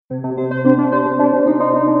In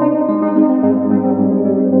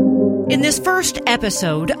this first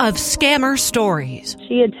episode of Scammer Stories,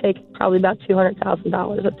 she had taken probably about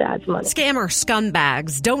 $200,000 of Dad's money. Scammer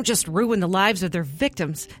scumbags don't just ruin the lives of their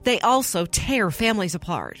victims, they also tear families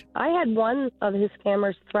apart. I had one of his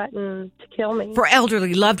scammers threaten to kill me. For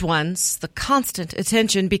elderly loved ones, the constant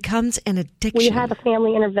attention becomes an addiction. We had a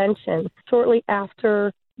family intervention shortly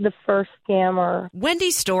after the first scammer.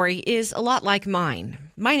 Wendy's story is a lot like mine.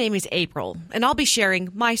 My name is April, and I'll be sharing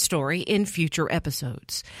my story in future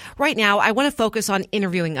episodes. Right now, I want to focus on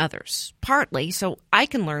interviewing others, partly so I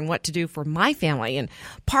can learn what to do for my family, and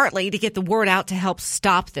partly to get the word out to help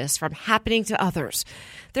stop this from happening to others.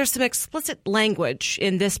 There's some explicit language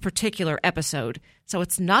in this particular episode, so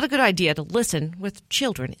it's not a good idea to listen with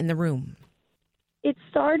children in the room. It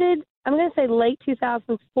started, I'm going to say late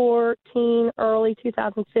 2014, early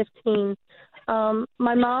 2015.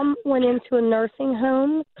 My mom went into a nursing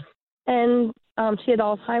home, and she had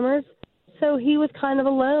Alzheimer's. So he was kind of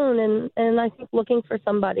alone and I think looking for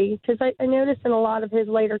somebody. Because I noticed in a lot of his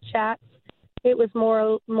later chats, it was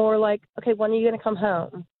more like, okay, when are you going to come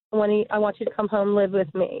home? I want you to come home, live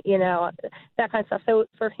with me, that kind of stuff. So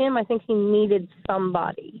for him, I think he needed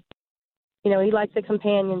somebody. He likes a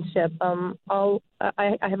companionship. I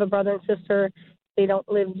have a brother and sister. They don't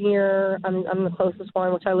live near. I'm the closest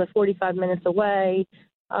one, which I live 45 minutes away.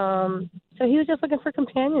 So he was just looking for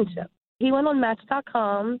companionship. He went on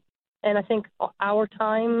Match.com, and I think Our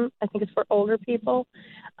Time, I think it's for older people.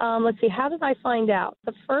 Let's see, how did I find out?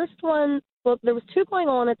 The first one, well, there was two going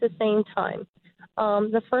on at the same time.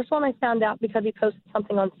 The first one I found out because he posted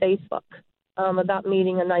something on Facebook about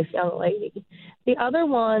meeting a nice young lady. The other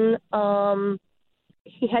one,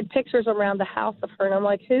 he had pictures around the house of her, and I'm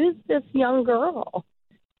like, who's this young girl?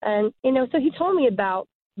 And, so he told me about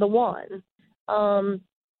the one. So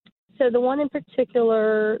the one in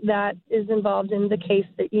particular that is involved in the case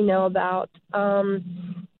that you know about,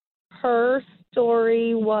 her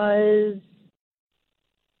story was,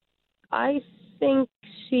 I think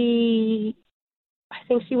she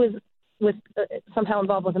was with somehow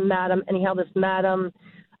involved with a madam. Anyhow, this madam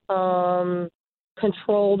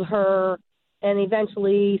controlled her, and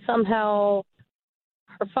eventually somehow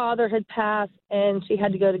her father had passed, and she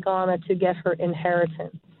had to go to Ghana to get her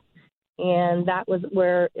inheritance. And that was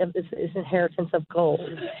where this inheritance of gold.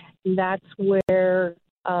 And that's where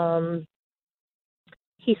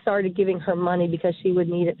he started giving her money because she would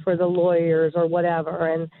need it for the lawyers or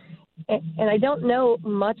whatever. And I don't know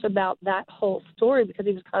much about that whole story because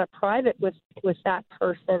he was kind of private with that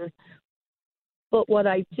person. But what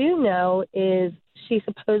I do know is she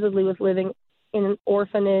supposedly was living in an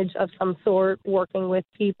orphanage of some sort, working with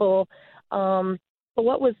people. But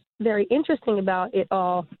what was very interesting about it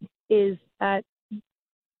all is that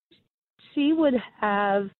she would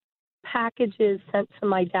have packages sent to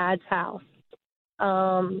my dad's house.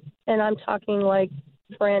 And I'm talking like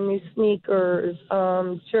brand new sneakers,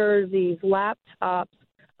 jerseys, laptops.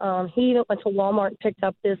 He even went to Walmart and picked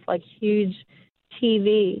up this like huge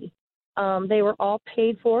TV. They were all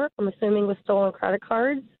paid for, I'm assuming with stolen credit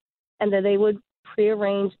cards, and then they would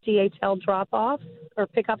prearrange DHL drop-offs or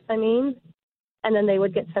pickups, and then they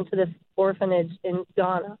would get sent to this orphanage in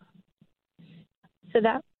Ghana. So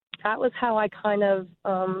that was how I kind of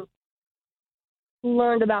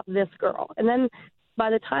learned about this girl. And then by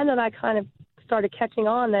the time that I kind of started catching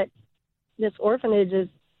on that this orphanage is,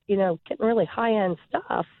 getting really high-end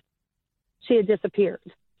stuff, she had disappeared.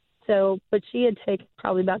 So, but she had taken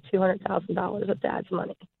probably about $200,000 of Dad's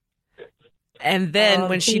money. And then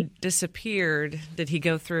when she disappeared, did he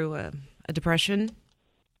go through a depression?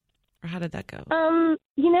 Or how did that go? I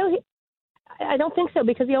don't think so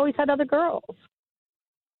because he always had other girls.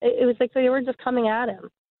 It was like they were just coming at him,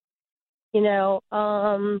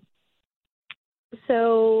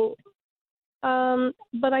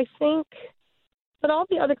 but I think, all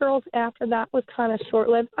the other girls after that was kind of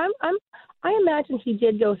short-lived. I imagine he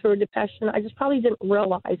did go through a depression. I just probably didn't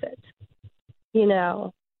realize it,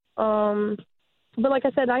 But like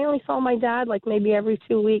I said, I only saw my dad like maybe every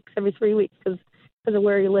 2 weeks, every 3 weeks because of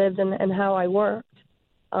where he lived and how I worked.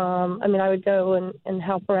 I would go and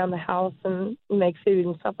help around the house and make food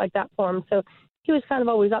and stuff like that for him. So he was kind of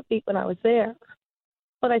always upbeat when I was there.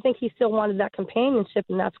 But I think he still wanted that companionship,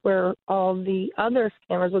 and that's where all the other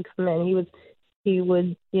scammers would come in. He would,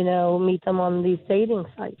 meet them on these dating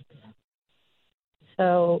sites.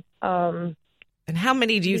 So. And how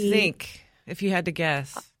many do you think, if you had to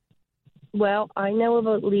guess? Well, I know of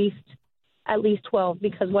at least 12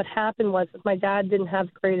 because what happened was my dad didn't have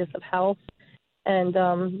the greatest of health, and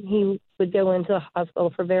he would go into the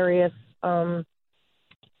hospital for various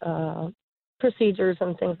procedures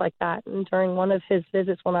and things like that. And during one of his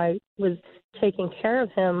visits when I was taking care of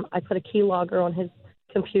him, I put a keylogger on his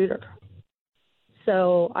computer.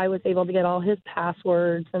 So I was able to get all his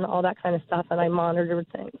passwords and all that kind of stuff, and I monitored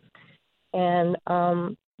things. And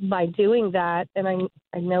by doing that, and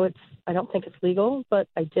I know I don't think it's legal, but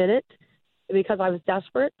I did it because I was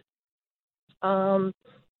desperate.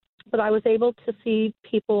 But I was able to see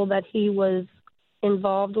people that he was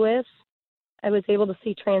involved with. I was able to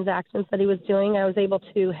see transactions that he was doing. I was able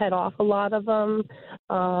to head off a lot of them.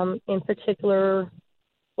 In particular,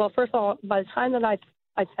 well, first of all, by the time that I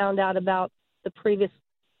found out about the previous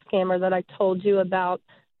scammer that I told you about,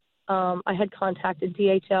 I had contacted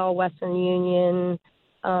DHL, Western Union.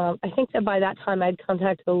 I think that by that time I'd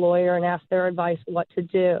contacted a lawyer and asked their advice what to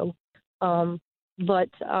do. But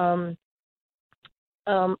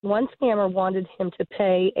one scammer wanted him to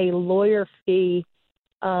pay a lawyer fee.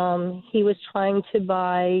 He was trying to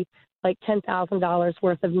buy like $10,000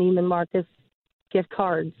 worth of Neiman Marcus gift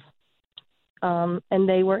cards. And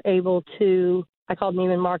they were able to, I called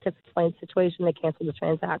Neiman Marcus, explained the situation, they canceled the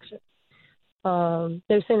transaction.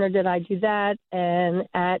 No sooner did I do that, and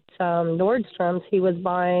at Nordstrom's, he was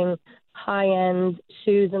buying high-end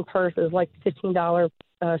shoes and purses, like $15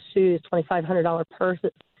 shoes, $2,500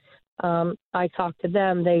 purses. I talked to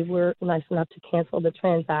them. They were nice enough to cancel the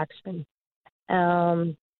transaction.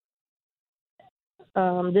 The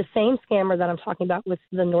same scammer that I'm talking about with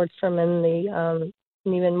the Nordstrom and the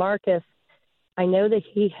Neiman Marcus, I know that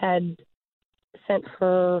he had sent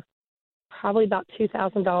her probably about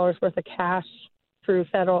 $2,000 worth of cash through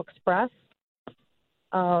Federal Express.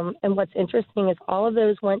 And what's interesting is all of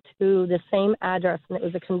those went to the same address, and it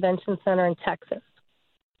was a convention center in Texas.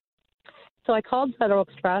 So I called Federal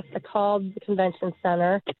Express, I called the convention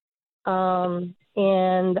center,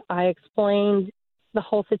 and I explained the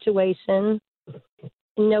whole situation.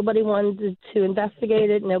 Nobody wanted to investigate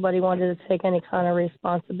it. Nobody wanted to take any kind of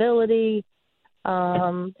responsibility.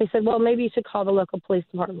 They said, well, maybe you should call the local police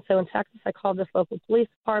department. So in Texas, I called this local police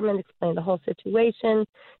department, explained the whole situation.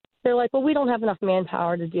 They're like, well, we don't have enough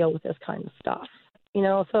manpower to deal with this kind of stuff. You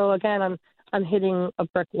know, so again, I'm hitting a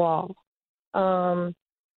brick wall.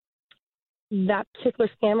 That particular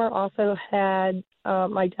scammer also had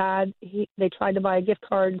my dad. They tried to buy a gift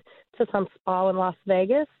card to some spa in Las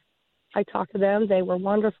Vegas. I talked to them. They were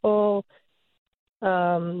wonderful.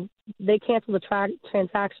 They canceled the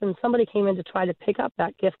transaction. Somebody came in to try to pick up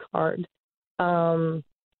that gift card, and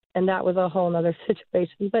that was a whole other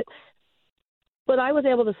situation. But I was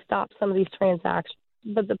able to stop some of these transactions.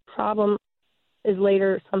 But the problem is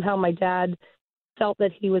later somehow my dad felt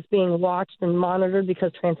that he was being watched and monitored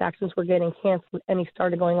because transactions were getting canceled, and he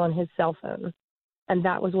started going on his cell phone. And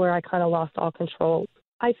that was where I kind of lost all control.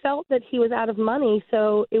 I felt that he was out of money,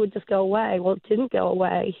 so it would just go away. Well, it didn't go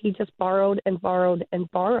away. He just borrowed and borrowed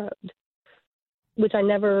and borrowed, which I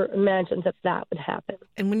never imagined that would happen.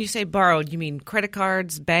 And when you say borrowed, you mean credit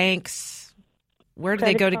cards, banks? Where do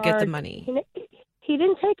they go to get the money? He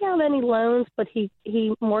didn't take out any loans, but he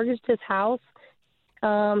mortgaged his house.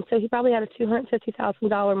 So he probably had a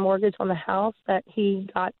 $250,000 mortgage on the house that he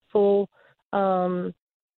got full,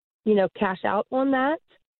 cash out on that.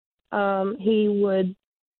 He would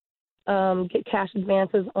get cash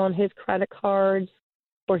advances on his credit cards,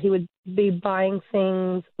 or he would be buying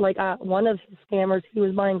things like one of his scammers, he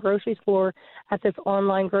was buying groceries for at this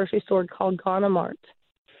online grocery store called Gonamart.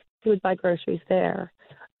 He would buy groceries there.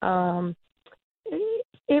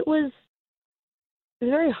 It was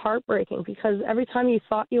very heartbreaking because every time you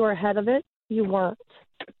thought you were ahead of it, you weren't.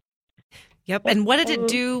 Yep. And what did it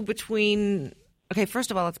do between, okay, first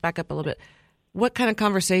of all, let's back up a little bit. What kind of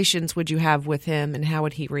conversations would you have with him, and how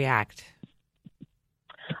would he react?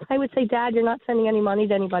 I would say, Dad, you're not sending any money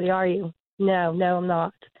to anybody, are you? No, I'm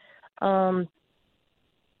not.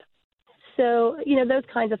 So, those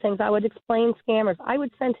kinds of things. I would explain scammers. I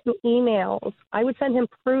would send him emails. I would send him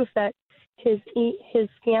proof that his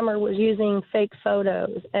scammer was using fake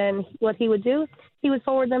photos. And what he would do, he would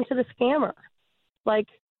forward them to the scammer. Like,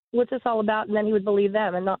 what's this all about? And then he would believe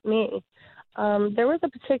them and not me. There was a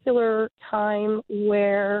particular time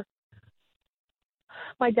where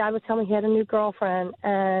my dad would tell me he had a new girlfriend,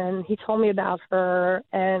 and he told me about her,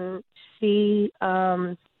 and she,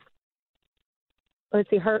 her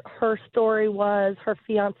story was her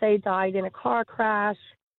fiance died in a car crash,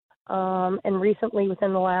 and recently,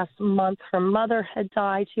 within the last month, her mother had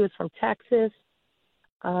died. She was from Texas.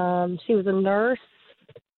 She was a nurse.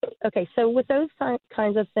 Okay, so with those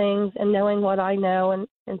kinds of things and knowing what I know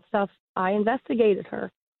and stuff, I investigated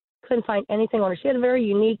her. Couldn't find anything on her. She had a very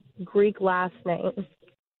unique Greek last name.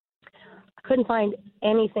 I couldn't find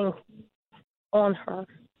anything on her.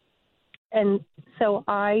 and so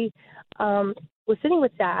I was sitting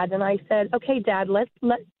with Dad, and I said, okay, Dad,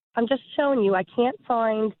 I'm just showing you, I can't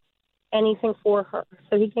find anything for her.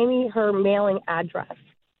 So he gave me her mailing address.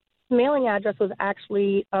 The mailing address was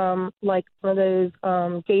actually like one of those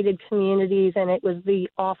gated communities, and it was the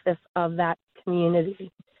office of that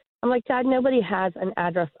community. I'm like, Dad, nobody has an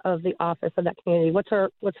address of the office of that community. What's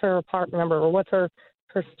her apartment number, or what's her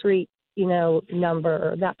street,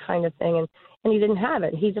 number, or that kind of thing. And he didn't have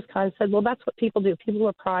it. He just kind of said, well, that's what people do. People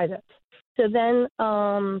are private. So then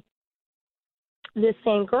this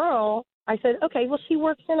same girl, I said, okay, well, she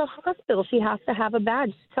works in a hospital. She has to have a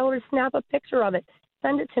badge. Tell her to snap a picture of it.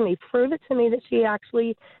 Send it to me. Prove it to me that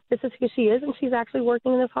this is who she is, and she's actually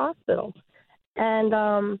working in this hospital. And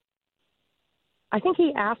I think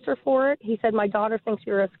he asked her for it. He said, my daughter thinks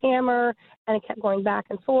you're a scammer, and it kept going back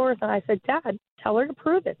and forth. And I said, Dad, tell her to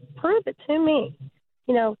prove it. Prove it to me.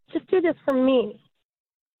 Just do this for me.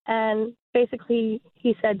 And basically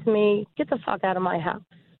he said to me, get the fuck out of my house.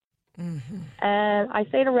 Mm-hmm. And I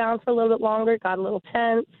stayed around for a little bit longer, got a little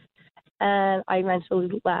tense, and I eventually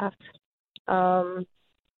left. So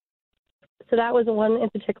that was one in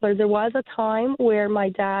particular. There was a time where my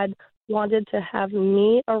dad wanted to have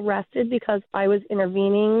me arrested because I was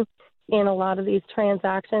intervening in a lot of these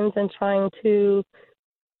transactions and trying to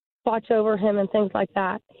watch over him and things like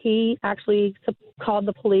that. He actually called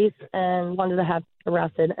the police and wanted to have me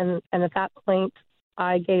arrested. And at that point,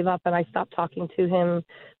 I gave up and I stopped talking to him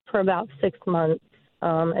for about 6 months.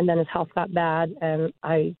 And then his health got bad, and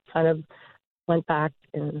I kind of went back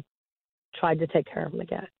and tried to take care of him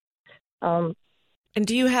again. And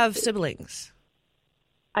do you have siblings?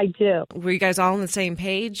 I do. Were you guys all on the same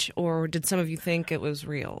page, or did some of you think it was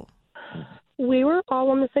real? We were all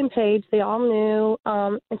on the same page. They all knew.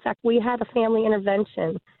 In fact, we had a family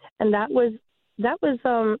intervention, and that was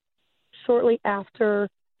shortly after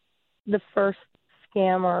the first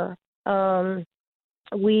scammer.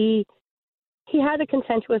 He had a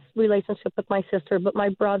contentious relationship with my sister, but my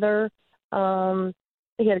brother,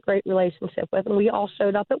 he had a great relationship with, and we all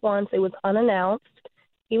showed up at once. It was unannounced.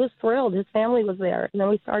 He was thrilled. His family was there. And then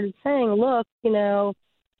we started saying, look, we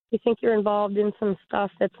think you're involved in some stuff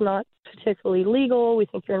that's not particularly legal. We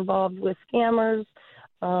think you're involved with scammers.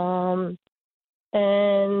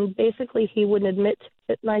 And basically he wouldn't admit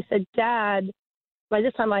to it. And I said, Dad, by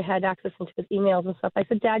this time I had access into his emails and stuff. I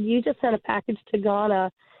said, Dad, you just sent a package to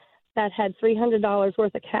Ghana that had $300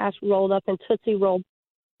 worth of cash rolled up in Tootsie Roll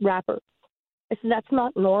wrappers. I said, that's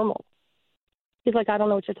not normal. He's like, I don't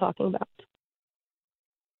know what you're talking about.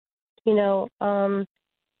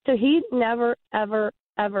 So he never, ever,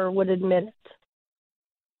 ever would admit it.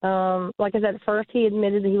 Like I said, at first he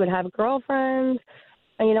admitted that he would have a girlfriend,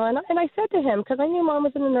 and I said to him, because I knew Mom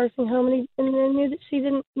was in a nursing home, and I knew that she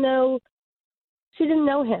didn't know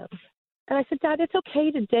him. And I said, Dad, it's okay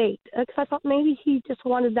to date, because I thought maybe he just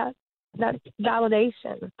wanted that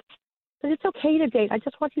validation. But it's okay to date. I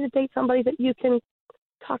just want you to date somebody that you can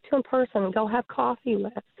talk to in person, go have coffee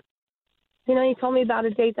with. He told me about a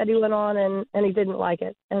date that he went on, and he didn't like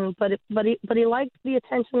it. But he liked the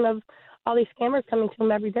attention of all these scammers coming to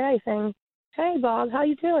him every day saying, hey, Bob, how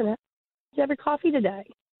you doing? Did you have your coffee today?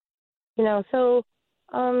 So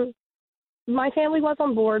my family was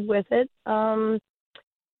on board with it.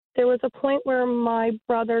 There was a point where my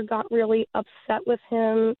brother got really upset with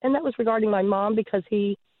him, and that was regarding my mom because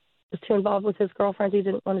he was too involved with his girlfriend. He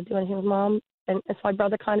didn't want to do anything with Mom. And so my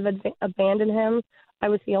brother kind of abandoned him. I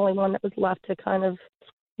was the only one that was left to kind of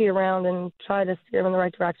be around and try to steer him in the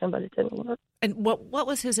right direction, but it didn't work. And what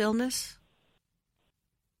was his illness?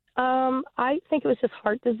 I think it was just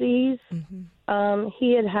heart disease. Mm-hmm.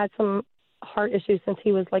 He had some heart issues since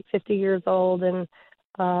he was like 50 years old, and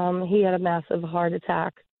he had a massive heart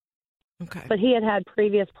attack. Okay. But he had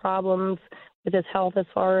previous problems with his health as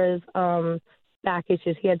far as back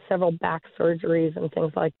issues. He had several back surgeries and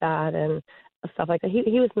things like that and stuff like that.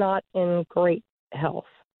 He was not in great health.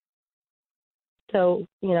 So,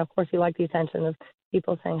 of course, he liked the attention of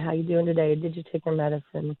people saying, how you doing today? Did you take your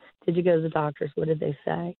medicine? Did you go to the doctors? What did they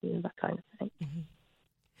say? That kind of thing.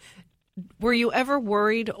 Mm-hmm. Were you ever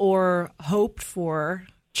worried or hoped for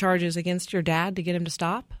charges against your dad to get him to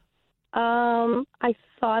stop? I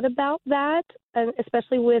thought about that, and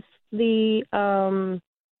especially with the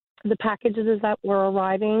packages that were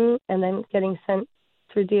arriving and then getting sent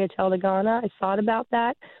through DHL to Ghana. I thought about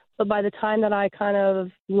that, but by the time that I kind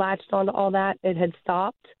of latched onto all that, it had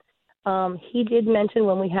stopped. He did mention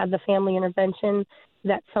when we had the family intervention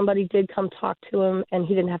that somebody did come talk to him and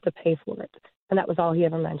he didn't have to pay for it. And that was all he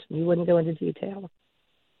ever mentioned. He wouldn't go into detail.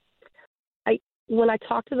 When I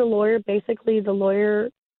talked to the lawyer, basically the lawyer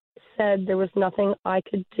said there was nothing I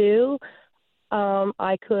could do.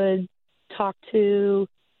 I could talk to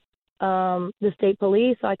the state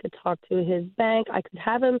police. I could talk to his bank. I could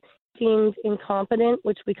have him deemed incompetent,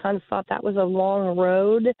 which we kind of thought that was a long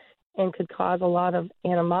road and could cause a lot of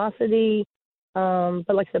animosity.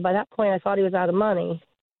 But like I said, by that point, I thought he was out of money.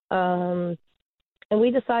 And we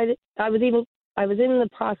decided, I was in the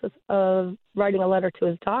process of writing a letter to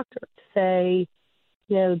his doctor to say,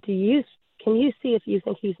 can you see if you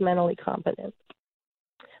think he's mentally competent?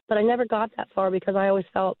 But I never got that far because I always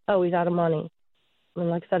felt, oh, he's out of money. And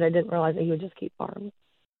like I said, I didn't realize that he would just keep borrowing.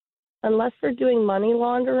 Unless they're doing money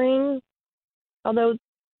laundering, although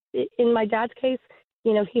in my dad's case,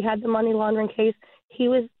 he had the money laundering case. He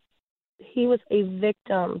was a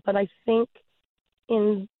victim, but I think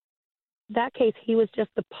in that case, he was just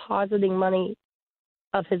depositing money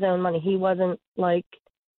of his own money. He wasn't like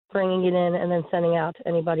bringing it in and then sending out to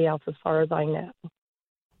anybody else, as far as I know.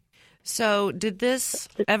 So did this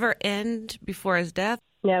ever end before his death?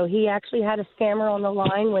 No, he actually had a scammer on the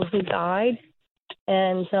line when he died.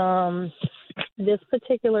 And this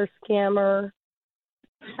particular scammer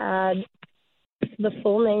had the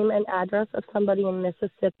full name and address of somebody in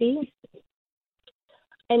Mississippi.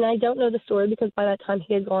 And I don't know the story because by that time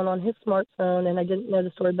he had gone on his smartphone, and I didn't know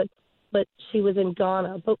the story, but she was in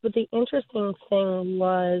Ghana. But the interesting thing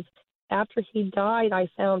was, after he died, I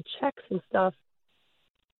found checks and stuff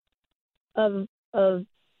of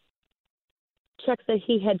checks that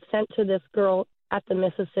he had sent to this girl at the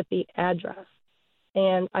Mississippi address.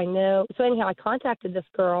 And I know, so anyhow, I contacted this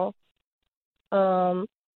girl, and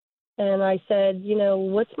I said,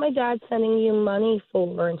 what's my dad sending you money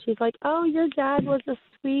for? And she's like, oh, your dad was a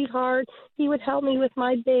sweetheart. He would help me with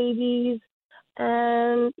my babies,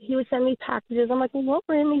 and he would send me packages. I'm like, well, what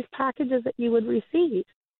were in these packages that you would receive?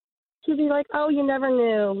 She'd be like, oh, you never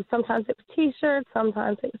knew. Sometimes it was T-shirts,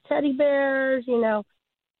 sometimes it was teddy bears, And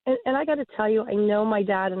I got to tell you, I know my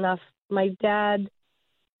dad enough. My dad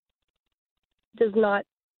does not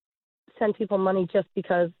send people money just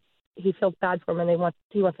because he feels bad for them and he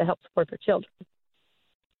wants to help support their children.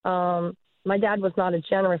 My dad was not a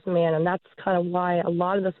generous man, and that's kind of why a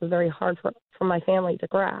lot of this was very hard for my family to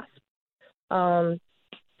grasp.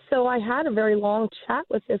 So I had a very long chat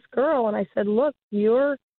with this girl, and I said, look,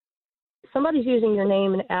 somebody's using your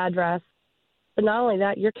name and address, but not only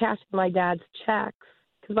that, you're cashing my dad's checks,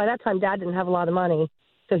 because by that time Dad didn't have a lot of money,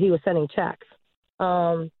 so he was sending checks.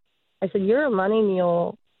 I said, you're a money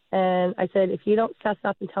mule. And I said, if you don't fess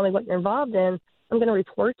up and tell me what you're involved in, I'm going to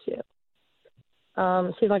report you.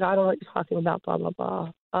 She's like, I don't know what you're talking about, blah, blah,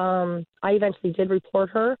 blah. I eventually did report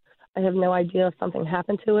her. I have no idea if something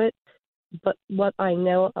happened to it. But what I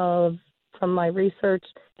know of from my research,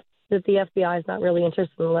 that the FBI is not really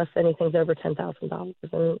interested unless anything's over $10,000.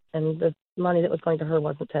 And the money that was going to her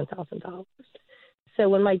wasn't $10,000. So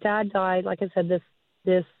when my dad died, like I said,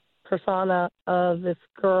 this persona of this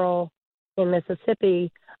girl in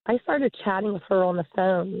Mississippi, I started chatting with her on the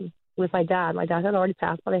phone with my dad. My dad had already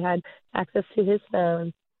passed, but I had access to his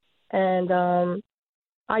phone. And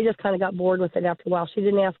I just kind of got bored with it after a while. She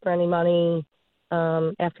didn't ask for any money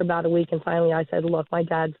after about a week. And finally I said, look, my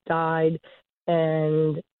dad's died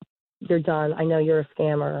and you're done. I know you're a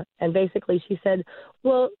scammer. And basically she said,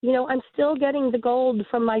 well, I'm still getting the gold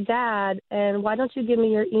from my dad. And why don't you give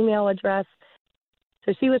me your email address?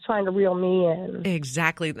 So she was trying to reel me in.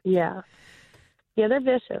 Exactly. Yeah. Yeah, they're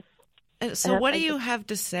vicious. So what do you have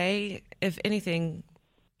to say, if anything,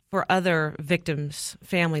 for other victims'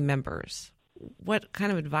 family members? What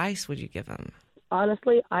kind of advice would you give them?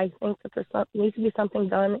 Honestly, I think that there needs to be something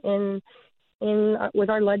done with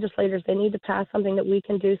our legislators. They need to pass something that we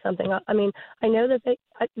can do something. I mean, I know that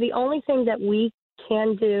the only thing that we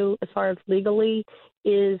can do as far as legally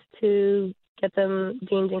is to get them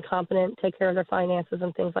deemed incompetent, take care of their finances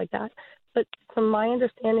and things like that. But from my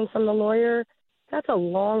understanding from the lawyer, that's a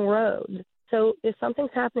long road. So if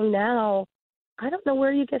something's happening now, I don't know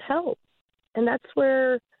where you get help. And that's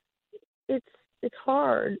where it's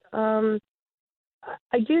hard.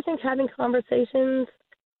 I do think having conversations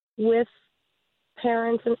with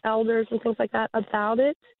parents and elders and things like that about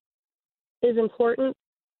it is important,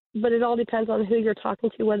 but it all depends on who you're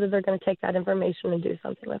talking to, whether they're going to take that information and do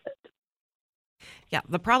something with it. Yeah,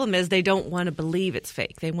 the problem is they don't want to believe it's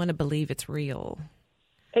fake. They want to believe it's real.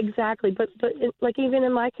 Exactly. But like even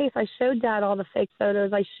in my case, I showed Dad all the fake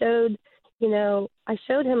photos. I showed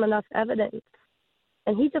him enough evidence.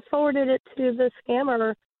 And he just forwarded it to the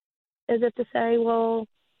scammer as if to say, well,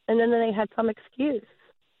 and then they had some excuse.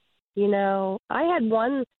 I had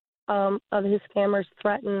one of his scammers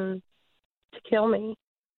threaten to kill me.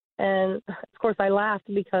 And, of course, I laughed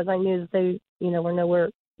because I knew that they, were nowhere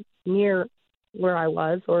near where I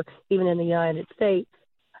was or even in the United States.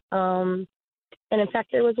 And in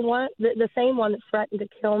fact, there was one, the same one that threatened to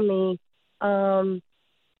kill me. Her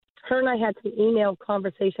and I had some email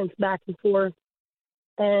conversations back and forth.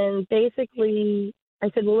 And basically, I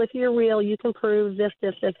said, well, if you're real, you can prove this,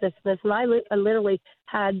 this, this, this, this. And I literally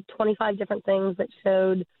had 25 different things that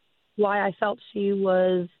showed why I felt she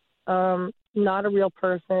was not a real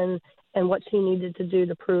person and what she needed to do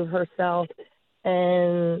to prove herself.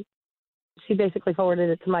 And she basically forwarded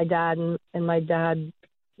it to my dad, and my dad,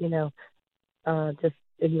 just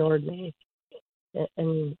ignored me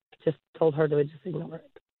and just told her to just ignore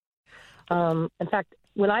it. In fact,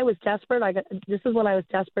 when I was desperate, this is when I was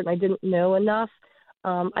desperate and I didn't know enough.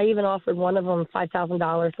 I even offered one of them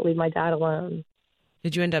 $5,000 to leave my dad alone.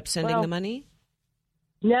 Did you end up sending the money?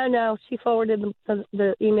 No. She forwarded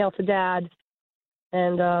the email to Dad,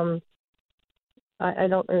 and I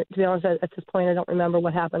don't. To be honest, at this point, I don't remember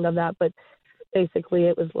what happened of that. But basically,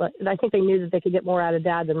 it was. I think they knew that they could get more out of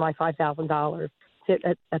Dad than my $5,000.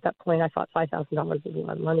 At that point, I thought $5,000 was a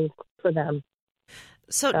lot of money for them.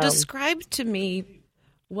 So, describe to me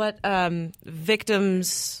what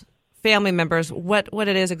victims, family members, what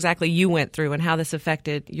it is exactly you went through and how this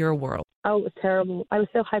affected your world. Oh, it was terrible. I was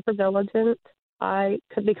so hypervigilant.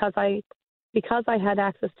 Because I had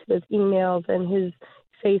access to his emails and his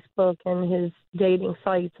Facebook and his dating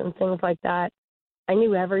sites and things like that. I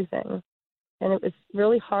knew everything, and it was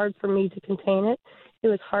really hard for me to contain it. It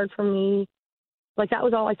was hard for me, that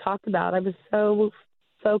was all I talked about. I was so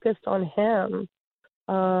focused on him,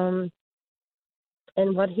 and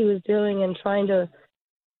what he was doing, and trying to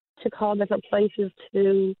call different places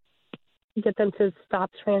to get them to stop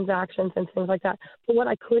transactions and things like that. But what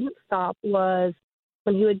I couldn't stop was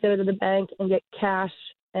when he would go to the bank and get cash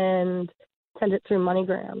and send it through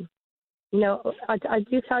MoneyGram. I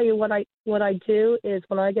do tell you what I do is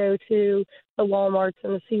when I go to the Walmarts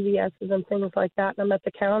and the CVSs and things like that, and I'm at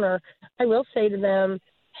the counter, I will say to them,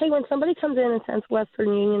 hey, when somebody comes in and sends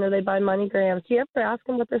Western Union or they buy MoneyGrams, do you ever ask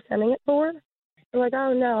them what they're sending it for? They're like,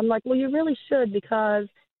 oh, no. I'm like, well, you really should, because,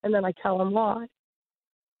 and then I tell them why.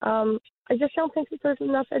 I just don't think that there's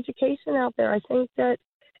enough education out there. I think that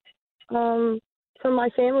for my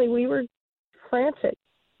family, we were frantic.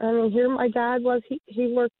 I mean, here my dad was.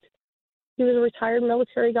 He worked. He was a retired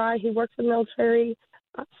military guy. He worked for the military.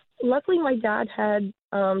 Luckily, my dad had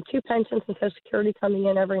 2 pensions and Social Security coming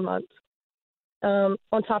in every month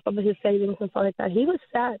on top of his savings and stuff like that. He was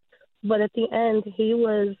set, but at the end, he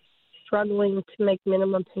was struggling to make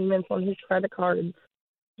minimum payments on his credit cards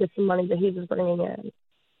with the money that he was bringing in.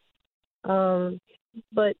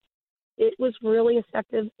 But it was really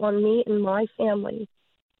effective on me and my family.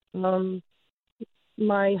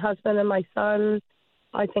 My husband and my son,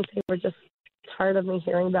 I think they were just tired of me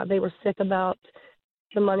hearing about. They were sick about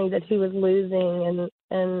the money that he was losing,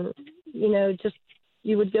 and just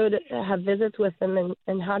you would go to have visits with him,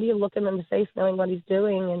 and how do you look him in the face knowing what he's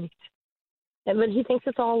doing, and but he thinks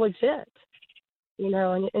it's all legit,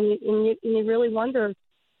 and you really wonder,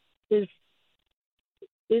 is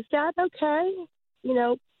Dad okay?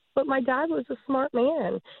 But my dad was a smart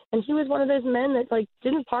man, and he was one of those men that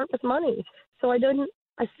didn't part with money. So I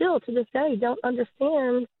still to this day don't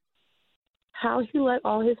understand how he let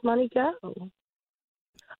all his money go.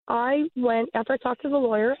 After I talked to the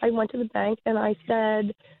lawyer, I went to the bank and I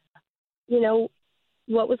said,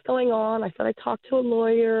 what was going on? I said, I talked to a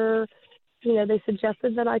lawyer. They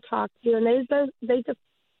suggested that I talk to you, and they just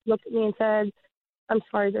looked at me and said, I'm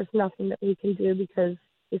sorry, there's nothing that we can do because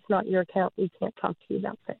it's not your account. We can't talk to you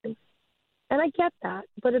about things. And I get that.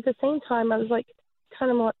 But at the same time, I was kind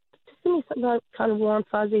of more, just give me something kind of warm,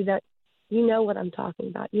 fuzzy that you know what I'm talking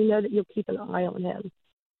about. You know that you'll keep an eye on him.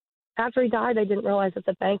 After he died, I didn't realize that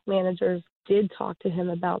the bank managers did talk to him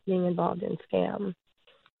about being involved in scam.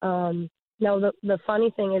 Now, the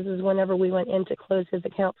funny thing is whenever we went in to close his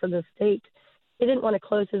account for the state, they didn't want to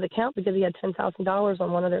close his account because he had $10,000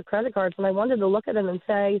 on one of their credit cards. And I wanted to look at him and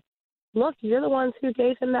say, look, you're the ones who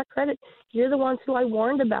gave him that credit. You're the ones who I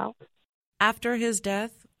warned about. After his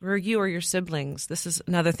death, were you or your siblings, this is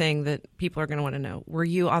another thing that people are going to want to know, were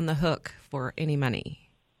you on the hook for any money?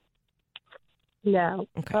 No.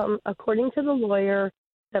 Okay. According to the lawyer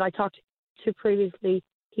that I talked to previously,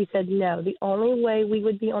 he said no. The only way we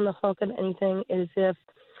would be on the hook of anything is if,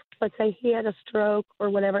 let's say, he had a stroke or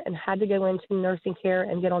whatever and had to go into nursing care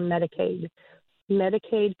and get on Medicaid.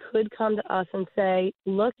 Medicaid could come to us and say,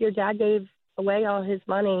 look, your dad gave away all his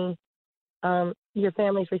money. Your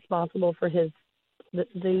family's responsible for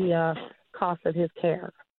the cost of his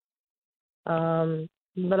care.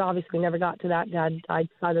 But obviously never got to that. Dad died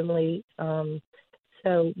suddenly.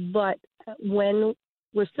 But when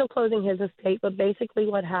we're still closing his estate, but basically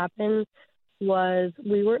what happened was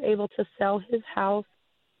we were able to sell his house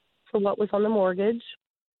for what was on the mortgage.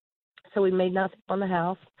 So we made nothing on the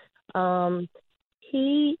house.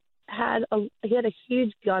 He had a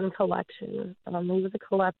huge gun collection. He was a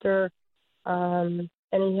collector, and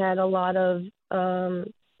he had a lot of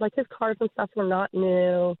like his cars and stuff were not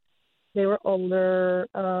new; they were older.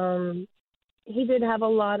 He did have a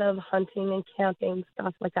lot of hunting and camping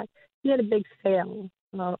stuff like that. He had a big sale,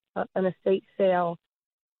 an estate sale.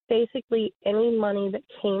 Basically, any money that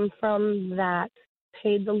came from that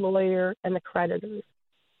paid the lawyer and the creditors.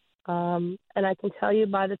 And I can tell you,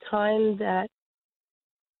 by the time that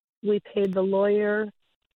we paid the lawyer,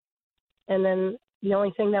 and then the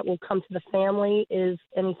only thing that will come to the family is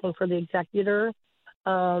anything for the executor,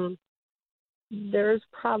 there's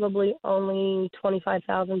probably only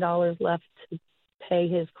 $25,000 left to pay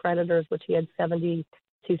his creditors, which he had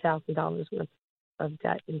 $72,000 worth of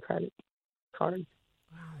debt in credit cards.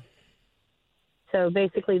 Wow. So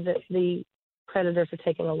basically the creditors are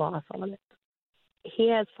taking a loss on it. He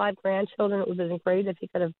has 5 grandchildren. It would have been great if he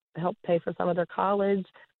could have helped pay for some of their college.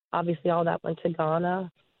 Obviously, all that went to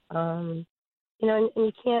Ghana. And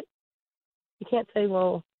you can't say,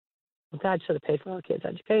 well, God should have paid for our kids'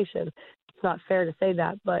 education. It's not fair to say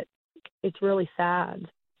that, but it's really sad.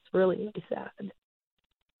 It's really, really sad.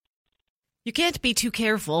 You can't be too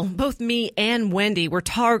careful. Both me and Wendy were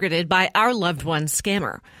targeted by our loved one's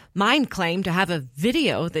scammer. Mine claimed to have a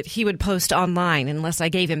video that he would post online unless I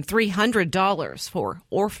gave him $300 for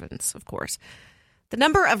orphans, of course. The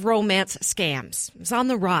number of romance scams is on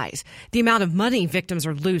the rise. The amount of money victims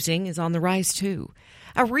are losing is on the rise, too.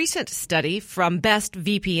 A recent study from Best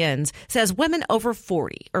VPNs says women over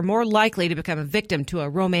 40 are more likely to become a victim to a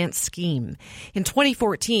romance scheme. In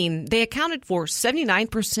 2014, they accounted for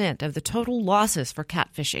 79% of the total losses for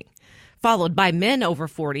catfishing, followed by men over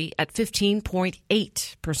 40 at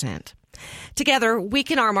 15.8%. Together, we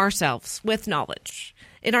can arm ourselves with knowledge.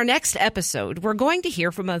 In our next episode, we're going to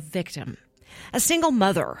hear from a victim, a single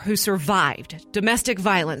mother who survived domestic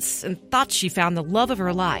violence and thought she found the love of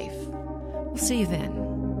her life. We'll see you then.